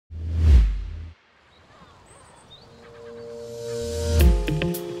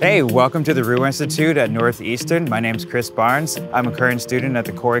Hey, welcome to the Roux Institute at Northeastern. My name's Kris Barnes. I'm a current student at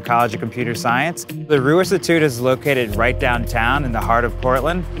the Corey College of Computer Science. The Roux Institute is located right downtown in the heart of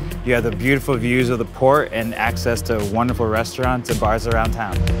Portland. You have the beautiful views of the port and access to wonderful restaurants and bars around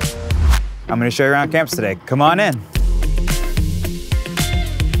town. I'm going to show you around campus today. Come on in.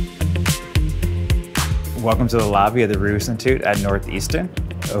 Welcome to the lobby of the Roux Institute at Northeastern.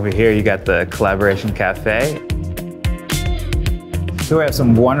 Over here you got the Collaboration Cafe. So we have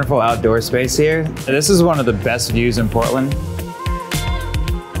some wonderful outdoor space here. This is one of the best views in Portland.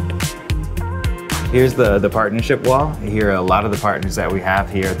 Here's the partnership wall. Here are a lot of the partners that we have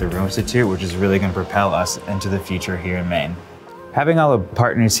here at the Roux Institute, which is really going to propel us into the future here in Maine. Having all the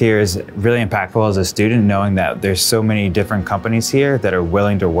partners here is really impactful as a student, knowing that there's so many different companies here that are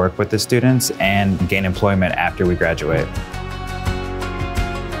willing to work with the students and gain employment after we graduate.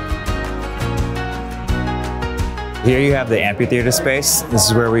 Here you have the amphitheater space. This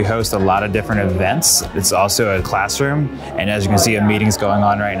is where we host a lot of different events. It's also a classroom, and as you can see, a meeting's going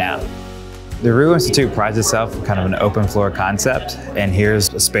on right now. The Roux Institute prides itself on kind of an open floor concept, and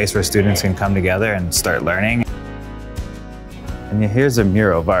here's a space where students can come together and start learning. And here's a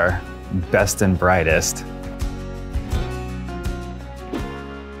mural of our best and brightest.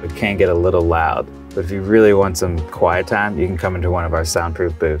 It can get a little loud, but if you really want some quiet time, you can come into one of our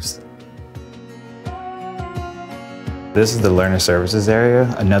soundproof booths. This is the Learner Services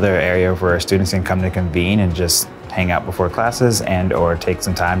area, another area where our students can come to convene and just hang out before classes and or take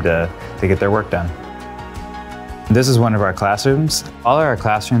some time to get their work done. This is one of our classrooms. All of our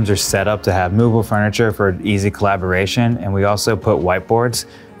classrooms are set up to have movable furniture for easy collaboration, and we also put whiteboards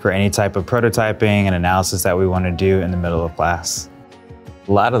for any type of prototyping and analysis that we want to do in the middle of class.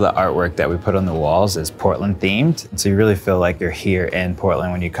 A lot of the artwork that we put on the walls is Portland themed, so you really feel like you're here in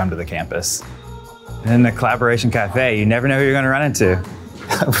Portland when you come to the campus. And in the Collaboration Cafe, you never know who you're going to run into.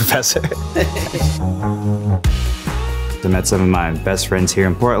 Professor. I met some of my best friends here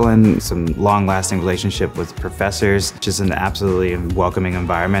in Portland, some long-lasting relationship with professors, just an absolutely welcoming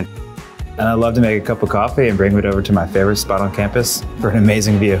environment. And I'd love to make a cup of coffee and bring it over to my favorite spot on campus for an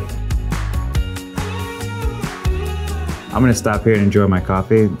amazing view. I'm going to stop here and enjoy my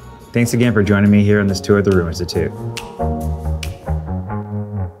coffee. Thanks again for joining me here on this tour of the Roux Institute.